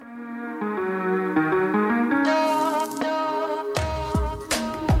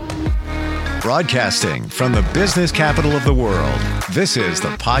Broadcasting from the business capital of the world, this is the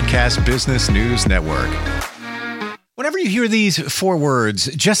Podcast Business News Network. Whenever you hear these four words,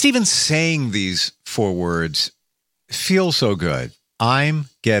 just even saying these four words feels so good. I'm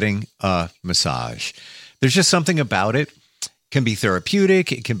getting a massage. There's just something about it. It can be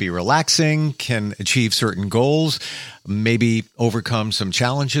therapeutic, it can be relaxing, can achieve certain goals, maybe overcome some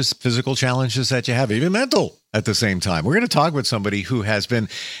challenges, physical challenges that you have, even mental at the same time. We're going to talk with somebody who has been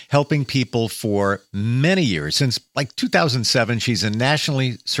helping people for many years. Since like 2007, she's a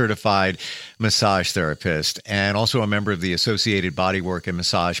nationally certified massage therapist and also a member of the Associated Bodywork and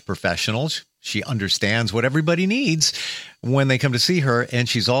Massage Professionals. She understands what everybody needs when they come to see her. And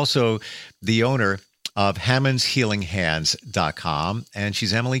she's also the owner of HammonsHealingHands.com. And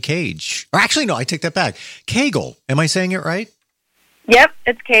she's Emily Cage. Or actually, no, I take that back. Cagle. Am I saying it right? Yep,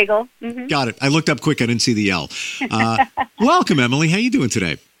 it's Cagle. Mm-hmm. Got it. I looked up quick. I didn't see the L. Welcome, Emily. How are you doing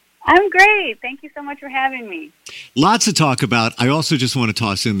today? I'm great. Thank you so much for having me. Lots to talk about. I also just want to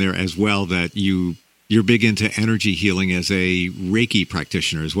toss in there as well that you're big into energy healing as a Reiki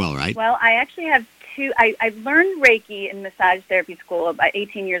practitioner as well, right? Well, I actually have two. I learned Reiki in massage therapy school about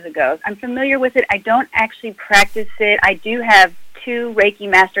 18 years ago. I'm familiar with it. I don't actually practice it. I do have 2 Reiki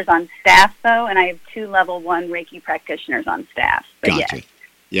masters on staff, though, and I have 2 level 1 Reiki practitioners on staff. But gotcha. Yes.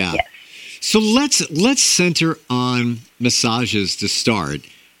 Yeah. Yes. So let's center on massages to start,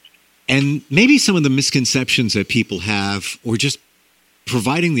 and maybe some of the misconceptions that people have, or just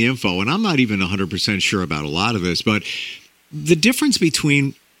providing the info. And I'm not even 100% sure about a lot of this, but the difference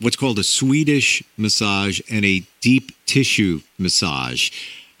between what's called a Swedish massage and a deep tissue massage.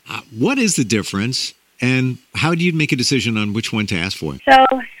 What is the difference? And how do you make a decision on which one to ask for? So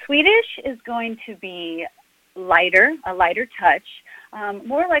Swedish is going to be a lighter touch,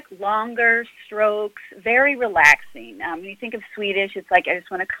 more like longer strokes, very relaxing. When you think of Swedish, it's like I just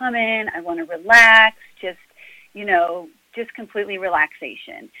want to come in, I want to relax, just completely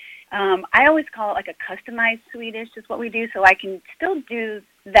relaxation. I always call it like a customized Swedish, is what we do, so I can still do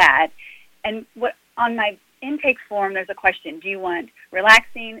that. And what on my intake form, there's a question: do you want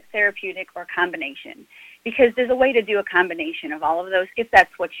relaxing, therapeutic, or combination? Because there's a way to do a combination of all of those if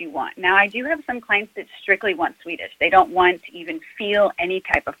that's what you want. Now, I do have some clients that strictly want Swedish. They don't want to even feel any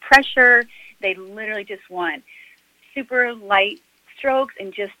type of pressure. They literally just want super light strokes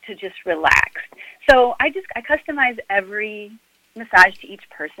and just relax. So I customize every massage to each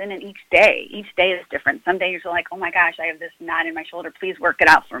person and each day. Each day is different. Some days you're like, oh my gosh, I have this knot in my shoulder. Please work it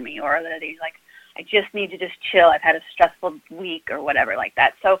out for me. Or other days like, I just need to just chill. I've had a stressful week or whatever like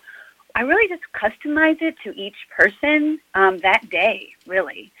that. So I really just customize it to each person that day,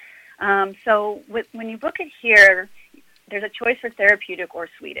 really. So when you book it here, there's a choice for therapeutic or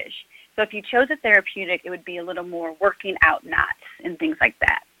Swedish. So if you chose a therapeutic, it would be a little more working out knots and things like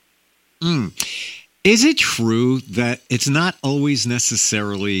that. Is it true that it's not always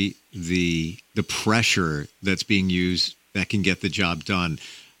necessarily the pressure that's being used that can get the job done?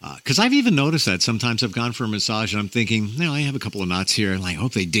 Because I've even noticed that sometimes I've gone for a massage and I'm thinking, I have a couple of knots here and I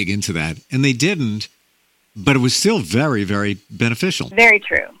hope they dig into that. And they didn't, but it was still very, very beneficial. Very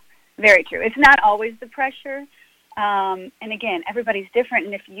true. Very true. It's not always the pressure. And again, everybody's different.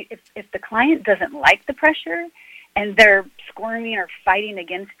 And if the client doesn't like the pressure and they're squirming or fighting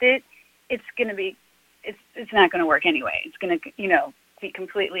against it, it's not going to work anyway. It's going to, be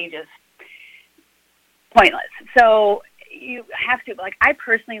completely just pointless. So you have to, like, I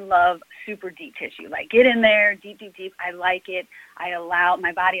personally love super deep tissue. Like, get in there, deep, deep, deep. I like it.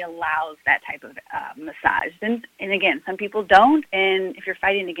 My body allows that type of massage. And again, some people don't, and if you're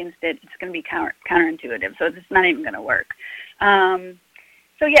fighting against it, it's going to be counterintuitive. So it's not even going to work.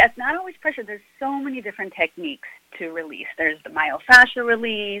 So yeah, it's not always pressure. There's so many different techniques to release. There's the myofascial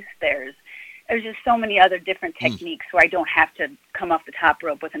release. There's just so many other different techniques where I don't have to come off the top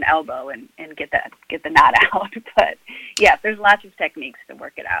rope with an elbow and get the knot out. But yeah, there's lots of techniques to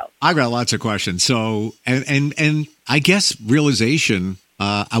work it out. I've got lots of questions. So, and I guess realization,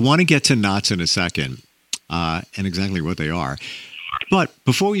 I want to get to knots in a second and exactly what they are. But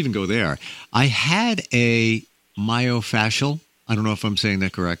before we even go there, I had a myofascial, I don't know if I'm saying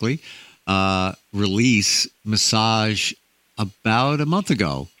that correctly, release massage about a month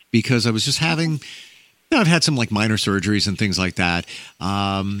ago. Because I was just having, I've had some like minor surgeries and things like that.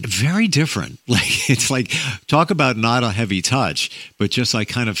 Very different. Like, it's like, talk about not a heavy touch, but just like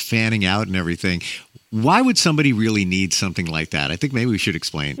kind of fanning out and everything. Why would somebody really need something like that? I think maybe we should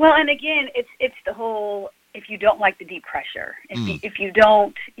explain. Well, and again, it's the whole, if you don't like the deep pressure, if you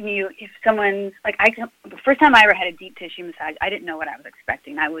don't, if someone's like, the first time I ever had a deep tissue massage, I didn't know what I was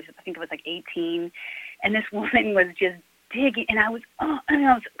expecting. I think it was like 18, and this woman was just digging, and I was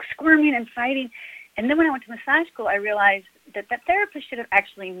squirming and fighting. And then when I went to massage school, I realized that therapist should have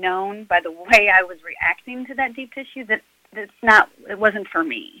actually known by the way I was reacting to that deep tissue that it wasn't for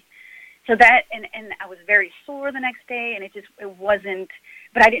me. So that, and I was very sore the next day, and it wasn't,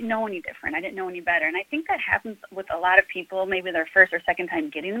 but I didn't know any different. I didn't know any better. And I think that happens with a lot of people, maybe their first or second time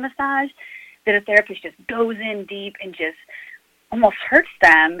getting a massage, that a therapist just goes in deep and just almost hurts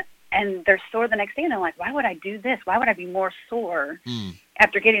them, and they're sore the next day, and they're like, why would I do this? Why would I be more sore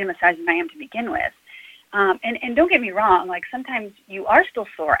after getting a massage than I am to begin with? And don't get me wrong, like sometimes you are still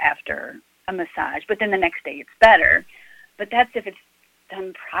sore after a massage, but then the next day it's better. But that's if it's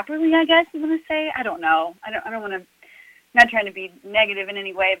done properly, I guess I'm going to say. I don't know. I don't want to, not trying to be negative in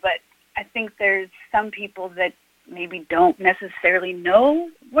any way, but I think there's some people that maybe don't necessarily know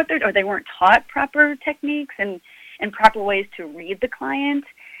or they weren't taught proper techniques and proper ways to read the client.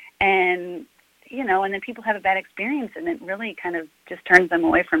 And, and then people have a bad experience, and it really kind of just turns them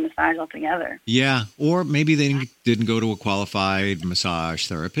away from massage altogether. Yeah, or maybe they didn't go to a qualified massage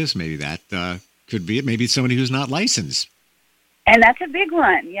therapist. Maybe that could be it. Maybe it's somebody who's not licensed. And that's a big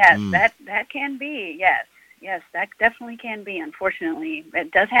one. Yes, that can be. Yes, that definitely can be. Unfortunately,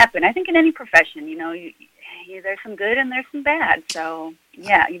 it does happen. I think in any profession, there's some good and there's some bad. So,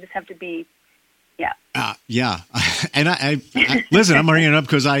 yeah, you just have to be, yeah. Yeah. And I listen, I'm bringing it up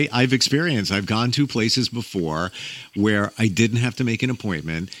because I've gone to places before where I didn't have to make an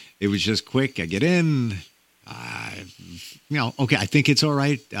appointment. It was just quick. I get in, okay, I think it's all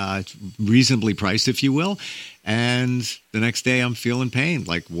right. It's reasonably priced, if you will. And the next day I'm feeling pain.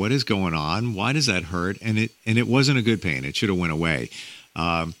 Like, what is going on? Why does that hurt? And it wasn't a good pain. It should have went away.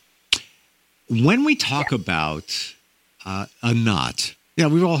 When we talk about a knot,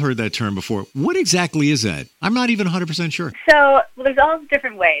 we've all heard that term before. What exactly is that? I'm not even 100% sure. So, there's all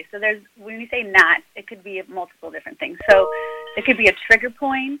different ways. So when we say knot, it could be multiple different things. So it could be a trigger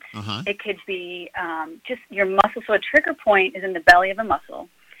point. Uh-huh. It could be just your muscle. So a trigger point is in the belly of a muscle.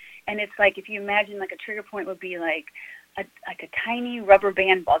 And it's like, if you imagine like a trigger point would be like a tiny rubber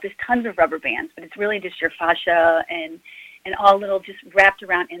band ball, just tons of rubber bands, but it's really just your fascia and all little just wrapped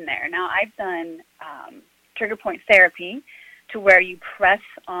around in there. Now, I've done trigger point therapy to where you press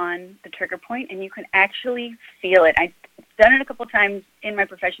on the trigger point and you can actually feel it. I've done it a couple times in my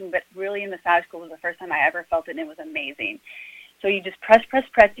profession, but really in massage school was the first time I ever felt it, and it was amazing. So you just press,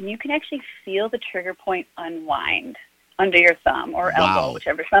 and you can actually feel the trigger point unwind under your thumb or elbow,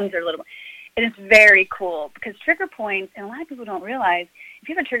 whichever. Thumbs are a little. And it's very cool because trigger points, and a lot of people don't realize, if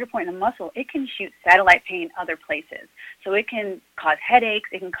you have a trigger point in a muscle, it can shoot satellite pain other places. So it can cause headaches.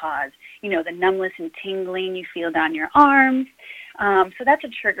 It can cause, the numbness and tingling you feel down your arms. So that's a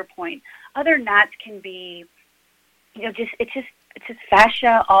trigger point. Other knots can be, it's just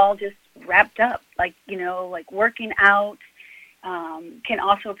fascia all just wrapped up. Like, like working out can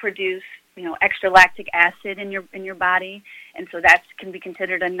also produce, extra lactic acid in your body, and so that can be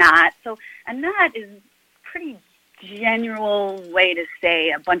considered a knot. So a knot is a pretty general way to say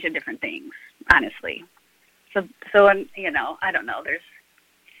a bunch of different things, honestly. So I don't know.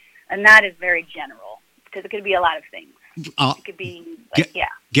 A knot is very general because it could be a lot of things. It could be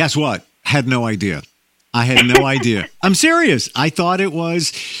Guess what? Had no idea. I had no idea. I'm serious. I thought it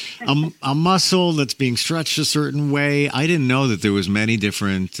was a muscle that's being stretched a certain way. I didn't know that there was many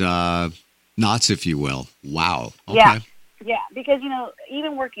different knots, if you will. Wow. Okay. Yeah, because,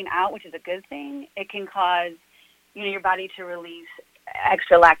 even working out, which is a good thing, it can cause, your body to release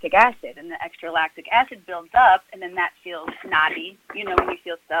extra lactic acid, and the extra lactic acid builds up, and then that feels knotty. When you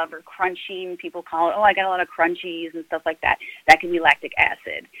feel stuff or crunching, people call it, I got a lot of crunchies and stuff like that. That can be lactic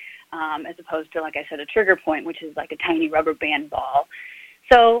acid. As opposed to, like I said, a trigger point, which is like a tiny rubber band ball.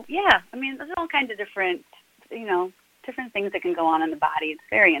 So, there's all kinds of different, different things that can go on in the body. It's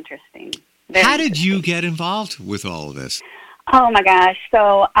very interesting. How did you get involved with all of this? Oh, my gosh.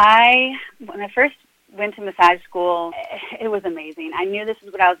 So when I first went to massage school, it was amazing. I knew this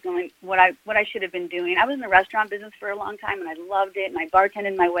is what I should have been doing. I was in the restaurant business for a long time, and I loved it, and I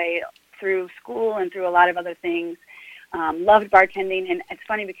bartended my way through school and through a lot of other things. Loved bartending, and it's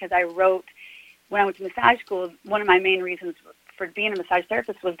funny because I wrote, when I went to massage school, one of my main reasons for being a massage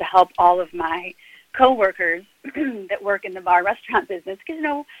therapist was to help all of my coworkers that work in the bar restaurant business, because,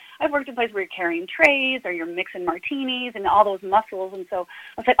 I've worked in places where you're carrying trays or you're mixing martinis and all those muscles, and so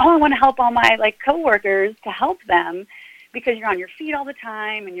I was like, I want to help all my, coworkers to help them, because you're on your feet all the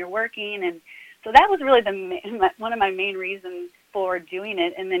time and you're working, and so that was really one of my main reasons for doing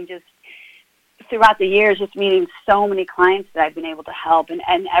it, and then just throughout the years, just meeting so many clients that I've been able to help in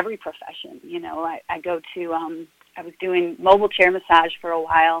every profession. I go to, I was doing mobile chair massage for a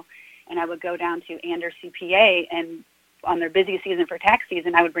while, and I would go down to Anders CPA and on their busy season for tax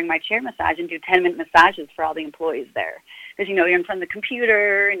season, I would bring my chair massage and do 10-minute massages for all the employees there. Because, you're in front of the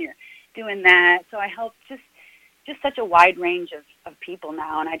computer and you're doing that. So I help just such a wide range of people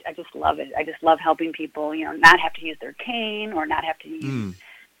now, and I just love it. I just love helping people, not have to use their cane or not have to use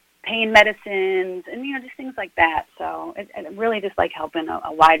pain medicines and, just things like that. So it really just like helping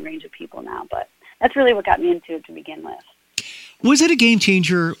a wide range of people now. But that's really what got me into it to begin with. Was it a game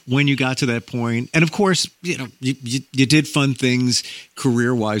changer when you got to that point? And of course, you did fun things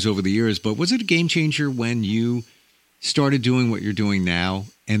career-wise over the years, but was it a game changer when you started doing what you're doing now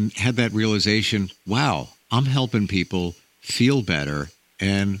and had that realization, wow, I'm helping people feel better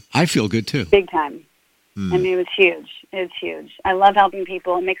and I feel good too? Big time. I mean, it was huge. It's huge. I love helping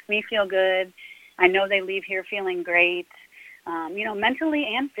people. It makes me feel good. I know they leave here feeling great,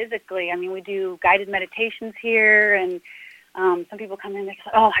 mentally and physically. I mean, we do guided meditations here, and some people come in and they're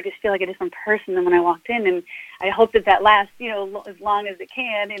like, oh, I just feel like a different person than when I walked in, and I hope that lasts, as long as it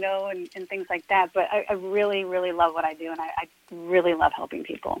can, and things like that. But I really, really love what I do, and I really love helping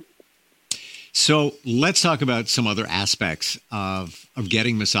people. So let's talk about some other aspects of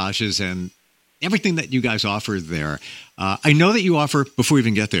getting massages and everything that you guys offer there. I know that you offer, before we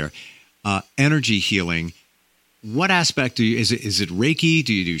even get there, energy healing. What aspect is it Reiki?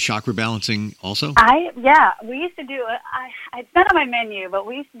 Do you do chakra balancing also? We used to do it's not on my menu, but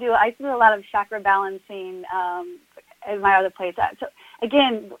I used to do a lot of chakra balancing at my other place. So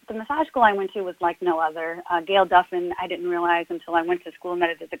again, the massage school I went to was like no other. Gail Duffin, I didn't realize until I went to school of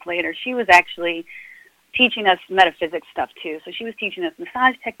metaphysics later. She was actually teaching us metaphysics stuff too. So she was teaching us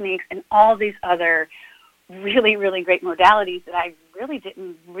massage techniques and all these other really, really great modalities that I really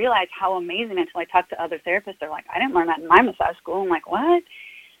didn't realize how amazing until I talked to other therapists. They're like, I didn't learn that in my massage school. I'm like, what?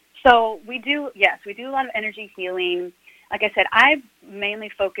 So we do a lot of energy healing. Like I said, I mainly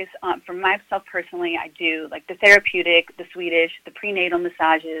focus on, for myself personally, I do like the therapeutic, the Swedish, the prenatal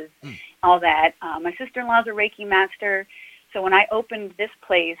massages, all that. My sister-in-law's a Reiki master. So when I opened this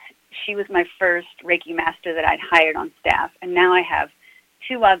place, she was my first Reiki master that I'd hired on staff. And now I have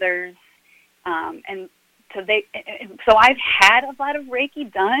 2 others. So I've had a lot of Reiki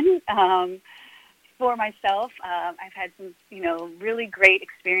done for myself. I've had some, really great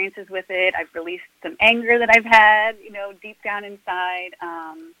experiences with it. I've released some anger that I've had, deep down inside.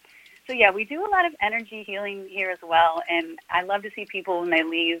 So yeah, we do a lot of energy healing here as well. And I love to see people when they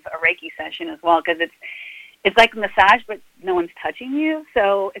leave a Reiki session as well, because it's like a massage, but no one's touching you.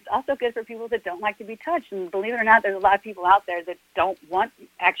 So it's also good for people that don't like to be touched. And believe it or not, there's a lot of people out there that don't want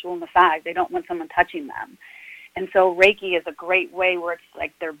actual massage. They don't want someone touching them. And so Reiki is a great way where it's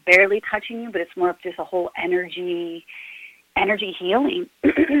like they're barely touching you, but it's more of just a whole energy healing.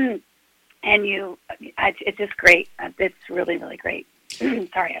 And it's just great. It's really, really great. Sorry,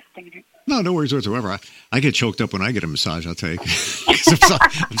 I have to take a drink. No worries whatsoever. I get choked up when I get a massage, I'll tell you.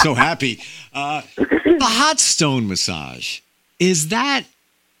 I'm so happy. The hot stone massage, is that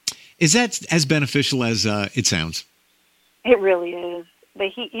as beneficial as it sounds? It really is. The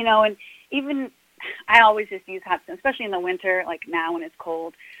heat, and even I always just use hot stone, especially in the winter, like now when it's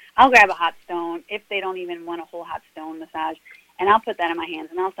cold. I'll grab a hot stone if they don't even want a whole hot stone massage, and I'll put that in my hands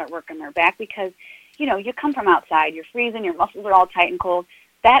and I'll start working their back because, you come from outside, you're freezing, your muscles are all tight and cold.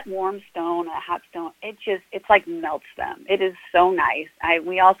 That warm stone, a hot stone, it's like melts them. It is so nice.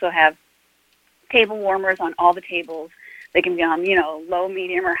 We also have table warmers on all the tables. They can be on, low,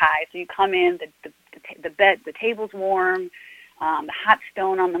 medium, or high. So you come in, the table's warm, the hot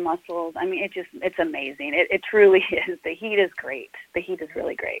stone on the muscles. I mean, it's amazing. It truly is. The heat is great. The heat is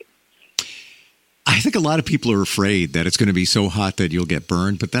really great. I think a lot of people are afraid that it's going to be so hot that you'll get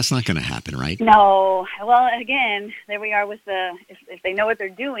burned, but that's not going to happen, right? No. Well, again, there we are with if they know what they're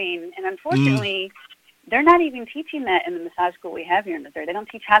doing. And unfortunately, they're not even teaching that in the massage school we have here in Missouri. They don't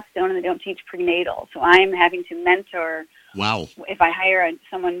teach hot stone and they don't teach prenatal. So I'm having to mentor. Wow. If I hire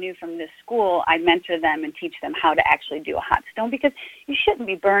someone new from this school, I mentor them and teach them how to actually do a hot stone because you shouldn't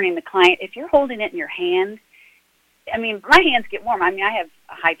be burning the client. If you're holding it in your hand, I mean, my hands get warm. I mean, I have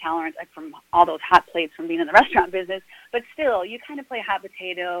a high tolerance from all those hot plates from being in the restaurant business, but still, you kind of play hot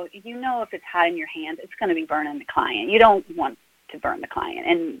potato. If it's hot in your hands, it's going to be burning the client. You don't want to burn the client,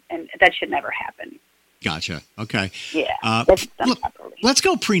 and that should never happen. Gotcha. Okay. Yeah. Let's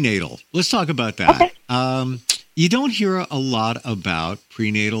go prenatal. Let's talk about that. Okay. You don't hear a lot about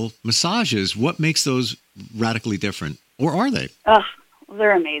prenatal massages. What makes those radically different, or are they?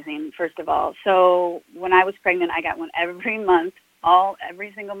 They're amazing, first of all. So when I was pregnant, I got one every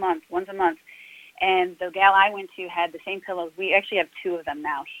single month, once a month. And the gal I went to had the same pillows. We actually have 2 of them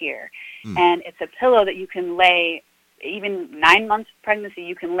now here. And it's a pillow that you can lay, even 9 months pregnancy,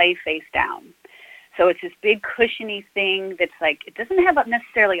 you can lay face down. So it's this big cushiony thing that's like, it doesn't have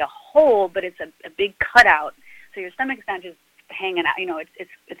necessarily a hole, but it's a big cutout. So your stomach's not just hanging out,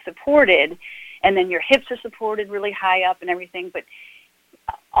 it's supported, and then your hips are supported really high up and everything. But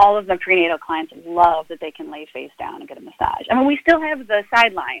all of the prenatal clients love that they can lay face down and get a massage. I mean, we still have the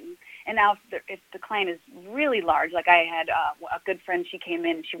sideline. And now if the client is really large, like I had a good friend, she came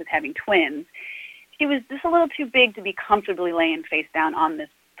in, she was having twins. She was just a little too big to be comfortably laying face down on this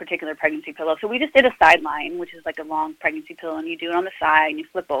particular pregnancy pillow. So we just did a sideline, which is like a long pregnancy pillow, and you do it on the side and you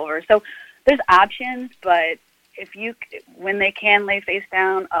flip over. So there's options, but when they can lay face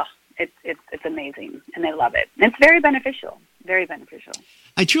down, it's amazing, and they love it. And it's very beneficial, very beneficial.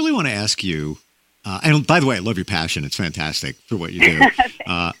 I truly want to ask you, and by the way, I love your passion. It's fantastic for what you do.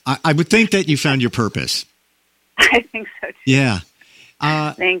 I would think that you found your purpose. I think so, too. Yeah.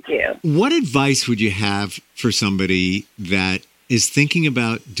 Thank you. What advice would you have for somebody that is thinking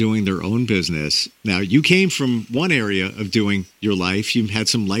about doing their own business? Now, you came from one area of doing your life. You've had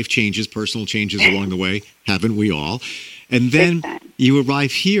some life changes, personal changes along the way, haven't we all? And then you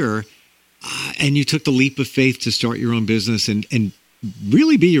arrive here, and you took the leap of faith to start your own business and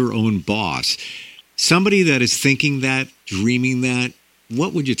really be your own boss. Somebody that is thinking that, dreaming that,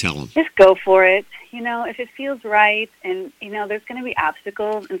 what would you tell them? Just go for it. If it feels right, and, there's going to be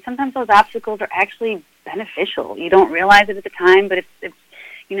obstacles, and sometimes those obstacles are actually beneficial. You don't realize it at the time, but it's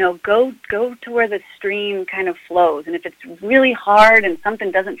go to where the stream kind of flows. And if it's really hard and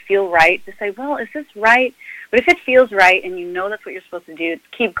something doesn't feel right, just say, well, is this right? But if it feels right and that's what you're supposed to do,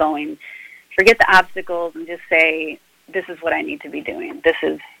 keep going. Forget the obstacles and just say, this is what I need to be doing. This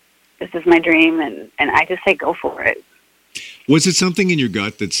is my dream, and I just say go for it. Was it something in your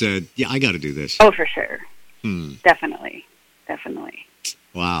gut that said, yeah, I got to do this? Oh, for sure. Definitely.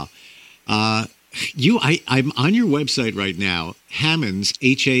 Wow. I'm on your website right now, Haman's,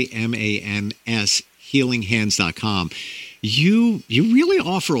 Hamans, healinghands.com. You really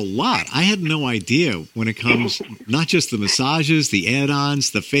offer a lot. I had no idea when it comes, not just the massages, the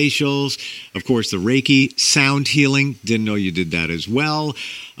add-ons, the facials, of course, the Reiki, sound healing. Didn't know you did that as well.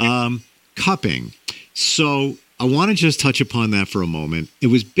 Cupping. So I want to just touch upon that for a moment. It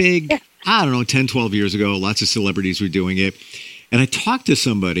was big, 10, 12 years ago. Lots of celebrities were doing it. And I talked to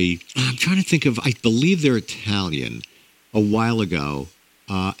somebody, I'm trying to think of, I believe they're Italian, a while ago.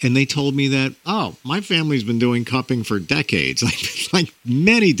 And they told me that, my family's been doing cupping for decades, like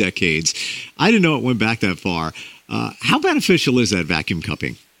many decades. I didn't know it went back that far. How beneficial is that vacuum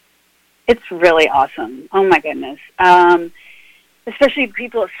cupping? It's really awesome. Oh, my goodness. Especially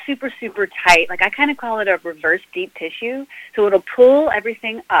people super, super tight. Like, I kind of call it a reverse deep tissue. So it'll pull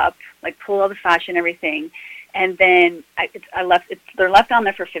everything up, like pull all the fascia and everything. And then they're left on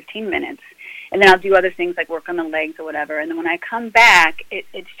there for 15 minutes. And then I'll do other things like work on the legs or whatever. And then when I come back,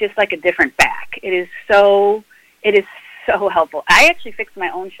 it's just like a different back. It is so helpful. I actually fixed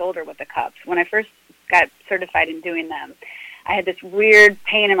my own shoulder with the cups. When I first got certified in doing them, I had this weird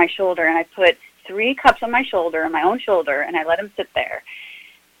pain in my shoulder, and I put 3 cups on my shoulder, on my own shoulder, and I let them sit there.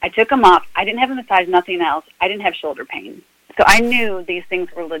 I took them off. I didn't have a massage, nothing else. I didn't have shoulder pain. So I knew these things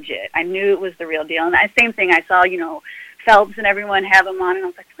were legit. I knew it was the real deal. And the same thing, I saw, Phelps and everyone have them on, and I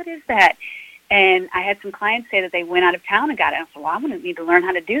was like, what is that? And I had some clients say that they went out of town and got it. I said, well, I'm going to need to learn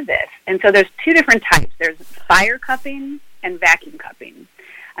how to do this. And so there's 2 different types. There's fire cupping and vacuum cupping.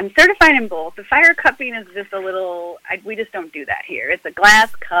 I'm certified in both. The fire cupping is just we just don't do that here. It's a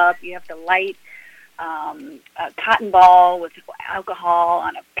glass cup. You have to light a cotton ball with alcohol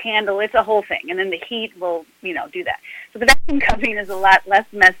on a candle. It's a whole thing. And then the heat will, do that. So the vacuum cupping is a lot less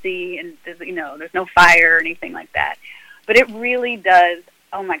messy, and there's no fire or anything like that. But it really does.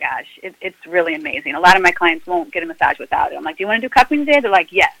 Oh my gosh, it's really amazing. A lot of my clients won't get a massage without it. I'm like, do you want to do cupping today? They're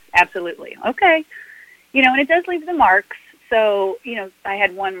like, yes, absolutely. Okay. And it does leave the marks. So, I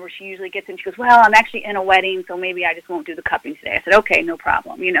had one where she usually gets in, she goes, well, I'm actually in a wedding, so maybe I just won't do the cupping today. I said, okay, no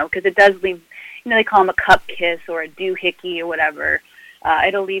problem, because it does leave, they call them a cup kiss or a doohickey or whatever.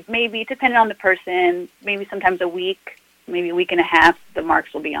 It'll leave maybe, depending on the person, maybe sometimes a week, maybe a week and a half, the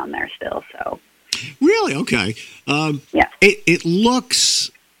marks will be on there still, so. Really? Okay. Yeah. It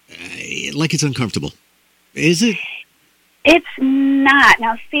looks like it's uncomfortable. Is it? It's not.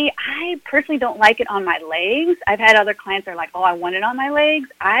 Now, see, I personally don't like it on my legs. I've had other clients that are like, oh, I want it on my legs.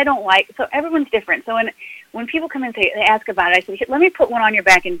 I don't like, so everyone's different. So when people come and they ask about it, I say, let me put one on your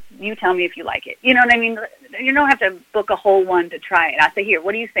back and you tell me if you like it. You know what I mean? You don't have to book a whole one to try it. I say, here,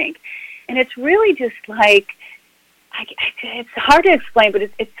 what do you think? And it's really just like, it's hard to explain, but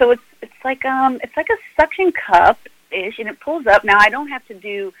it's like a suction cup ish, and it pulls up. Now I don't have to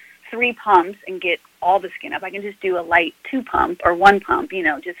do 3 pumps and get all the skin up. I can just do a light 2 pump or 1 pump,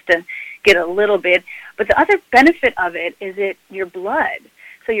 just to get a little bit. But the other benefit of it is your blood.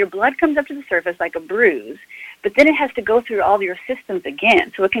 So your blood comes up to the surface like a bruise, but then it has to go through all your systems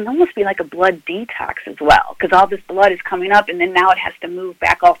again. So it can almost be like a blood detox as well, because all this blood is coming up, and then now it has to move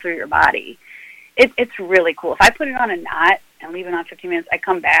back all through your body. It's really cool. If I put it on a knot and leave it on 15 minutes, I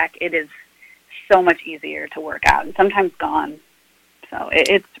come back, it is so much easier to work out, and sometimes gone. So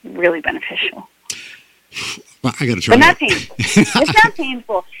it's really beneficial. Well, I got to try. But not painful. It's not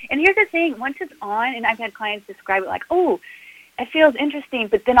painful. And here's the thing: once it's on, and I've had clients describe it like, "Oh, it feels interesting,"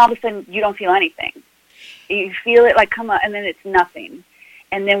 but then all of a sudden you don't feel anything. You feel it like come up, and then it's nothing.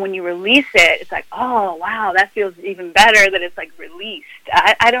 And then when you release it, it's like, "Oh, wow, that feels even better." That it's like released.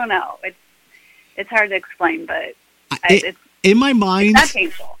 I don't know. It's hard to explain, but it's in my mind. It's not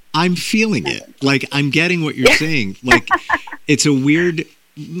painful. I'm feeling it. Like, I'm getting what you're saying. Like, it's a weird,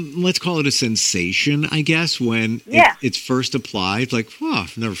 let's call it a sensation, I guess, when it's first applied. Like, oh,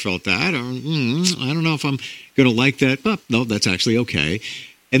 I've never felt that. Or, I don't know if I'm going to like that. But no, that's actually okay.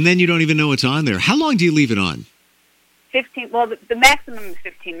 And then you don't even know it's on there. How long do you leave it on? 15. Well, the maximum is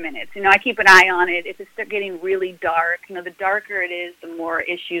 15 minutes. I keep an eye on it. If it starts getting really dark, the darker it is, the more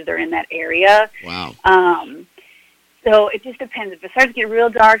issues are in that area. Wow. So it just depends. If it starts to get real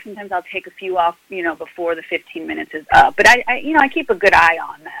dark, sometimes I'll take a few off, before the 15 minutes is up. But I keep a good eye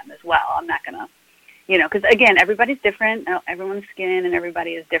on them as well. I'm not gonna, because again, everybody's different. Everyone's skin and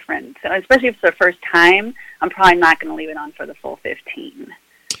everybody is different. So especially if it's the first time, I'm probably not going to leave it on for the full 15.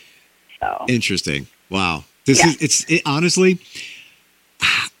 So interesting. Wow. Honestly,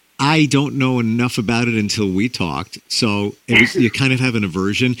 I don't know enough about it until we talked. So you kind of have an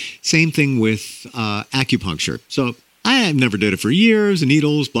aversion. Same thing with acupuncture. So I never did it for years,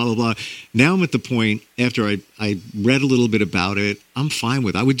 needles, blah, blah, blah. Now I'm at the point, after I read a little bit about it, I'm fine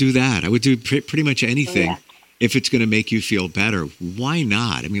with it. I would do that. I would do pretty much anything if it's going to make you feel better. Why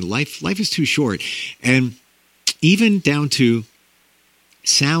not? I mean, life is too short. And even down to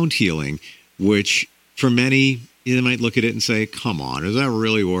sound healing, which for many, you might look at it and say, come on, does that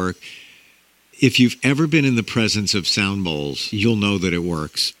really work? If you've ever been in the presence of sound bowls, you'll know that it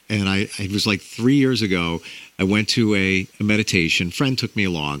works. And it was like 3 years ago, I went to a meditation. Friend took me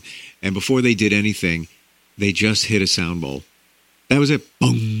along. And before they did anything, they just hit a sound bowl. That was it.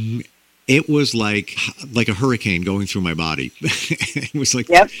 Boom. It was like a hurricane going through my body. It was like,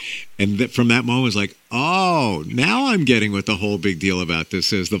 and from that moment, it was like, oh, now I'm getting what the whole big deal about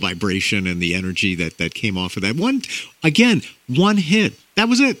this is, the vibration and the energy that came off of that. One hit. That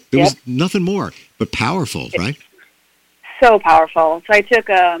was it. There was nothing more, but powerful, right? So powerful. So I took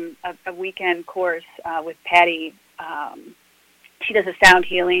a weekend course with Patty. She does a sound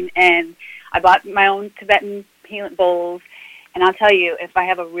healing, and I bought my own Tibetan healing bowls. And I'll tell you, if I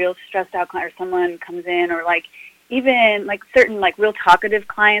have a real stressed out client or someone comes in, or even certain real talkative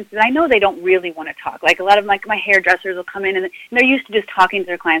clients that I know they don't really want to talk. Like a lot of my hairdressers will come in and they're used to just talking to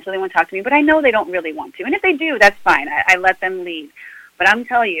their clients, so they want to talk to me. But I know they don't really want to. And if they do, that's fine. I let them lead. But I'm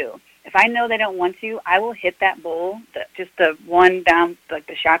telling you, if I know they don't want to, I will hit that bowl, just the one down, like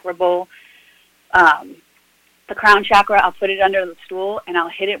the chakra bowl, the crown chakra. I'll put it under the stool and I'll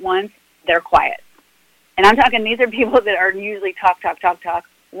hit it once. They're quiet. And I'm talking, these are people that are usually talk.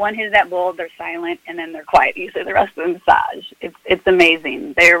 One hits that bowl, they're silent, and then they're quiet. Usually the rest of the massage. It's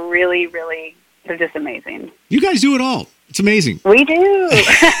amazing. They're really, really, they're just amazing. You guys do it all. It's amazing. We do.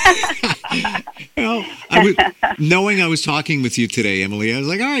 Knowing I was talking with you today, Emily, I was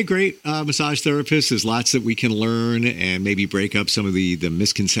like, all right, great. Massage therapist. There's lots that we can learn and maybe break up some of the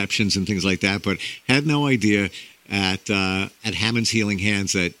misconceptions and things like that, but had no idea at Haman's Healing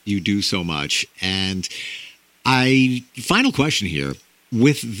Hands that you do so much. And final question here,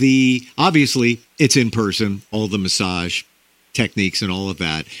 with obviously it's in person, all the massage techniques and all of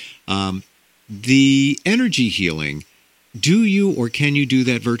that, the energy healing, do you or can you do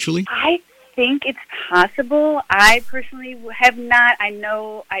that virtually? I think it's possible. I personally have not. I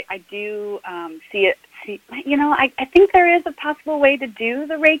know I do see it. I think there is a possible way to do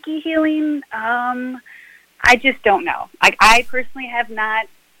the Reiki healing. I just don't know. I personally have not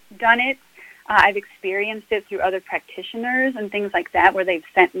done it. I've experienced it through other practitioners and things like that, where they've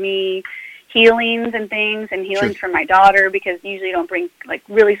sent me healings and things, and healings for my daughter, because usually you don't bring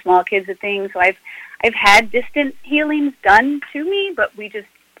really small kids to things. So I've had distant healings done to me, but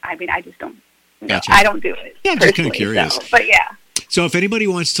I just don't. Gotcha. I don't do it. Yeah, I'm just kind of curious. But yeah. So if anybody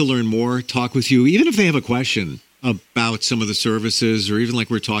wants to learn more, talk with you, even if they have a question about some of the services, or even like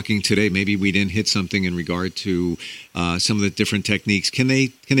we're talking today, maybe we didn't hit something in regard to some of the different techniques. Can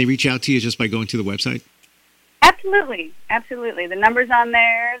they reach out to you just by going to the website? Absolutely. The number's on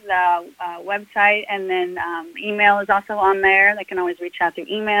there, the website, and then email is also on there. They can always reach out through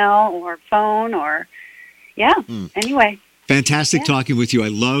email or phone or, anyway. Fantastic talking with you. I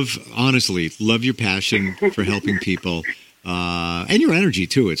honestly love your passion for helping people and your energy,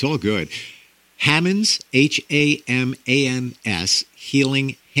 too. It's all good. Haman's, Hamans,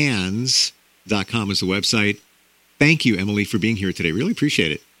 healinghands.com is the website. Thank you, Emily, for being here today. Really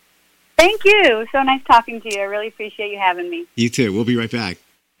appreciate it. Thank you. So nice talking to you. I really appreciate you having me. You too. We'll be right back.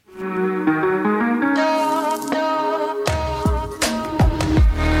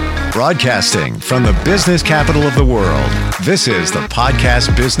 Broadcasting from the business capital of the world, this is the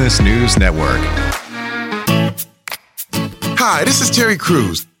Podcast Business News Network. Hi, this is Terry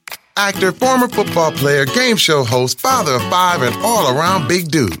Crews, actor, former football player, game show host, father of 5, and all-around big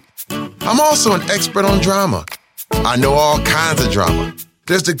dude. I'm also an expert on drama. I know all kinds of drama.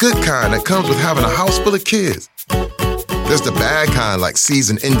 There's the good kind that comes with having a house full of kids. There's the bad kind like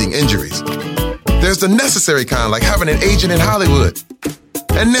season-ending injuries. There's the necessary kind like having an agent in Hollywood.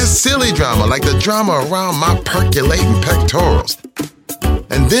 And there's silly drama like the drama around my percolating pectorals.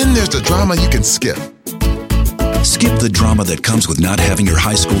 And then there's the drama you can skip. Skip the drama that comes with not having your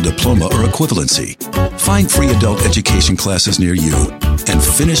high school diploma or equivalency. Find free adult education classes near you and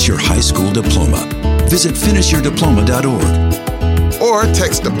finish your high school diploma. Visit finishyourdiploma.org. Or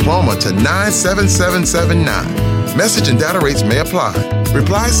text diploma to 97779. Message and data rates may apply.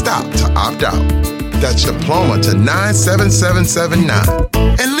 Reply STOP to opt out. That's diploma to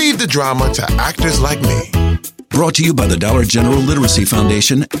 97779. And leave the drama to actors like me. Brought to you by the Dollar General Literacy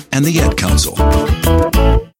Foundation and the Ad Council.